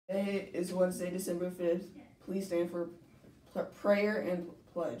Today is Wednesday, December 5th. Please stand for prayer and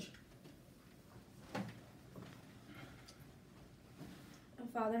pledge.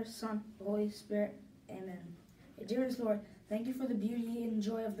 Father, Son, Holy Spirit, Amen. Dearest Lord, thank you for the beauty and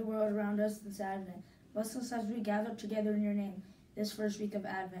joy of the world around us this Advent. Bless us as we gather together in your name this first week of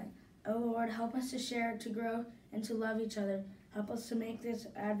Advent. Oh Lord, help us to share, to grow, and to love each other. Help us to make this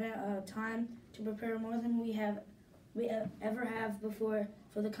Advent a time to prepare more than we ever have before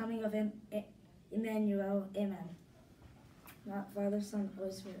for the coming of Emmanuel. Amen. Not Father, Son, Holy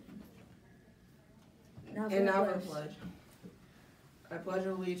Spirit. Now for pledge. I pledge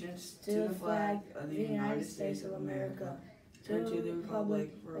allegiance to the flag of the United States of America, and to the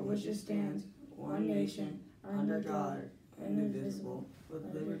republic for which it stands, one nation, under God, indivisible,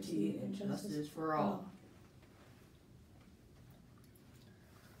 with liberty and justice for all.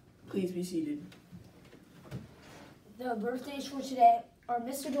 Please be seated. The birthdays for today are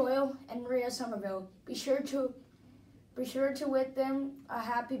Mr. Doyle and Maria Somerville. Be sure to wish them a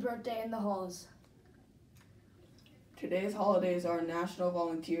happy birthday in the halls. Today's holidays are National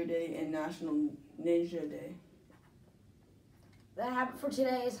Volunteer Day and National Ninja Day. The habit for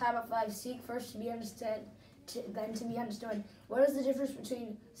today is habit 5. Seek first to be understood, then to be understood. What is the difference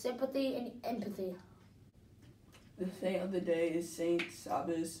between sympathy and empathy? The saint of the day is Saint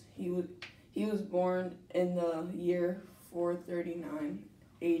Sabas. He was born in the year 439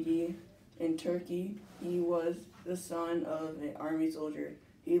 AD in Turkey. He was the son of an army soldier.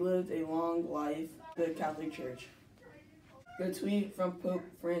 He lived a long life in the Catholic Church. The tweet from Pope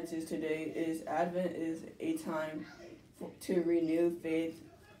Francis today is Advent is a time to renew faith,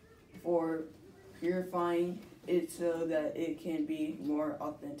 for purifying it so that it can be more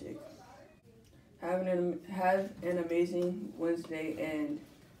authentic. Have an amazing Wednesday and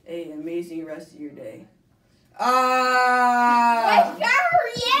an amazing rest of your day. Let's go!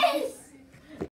 Yeah!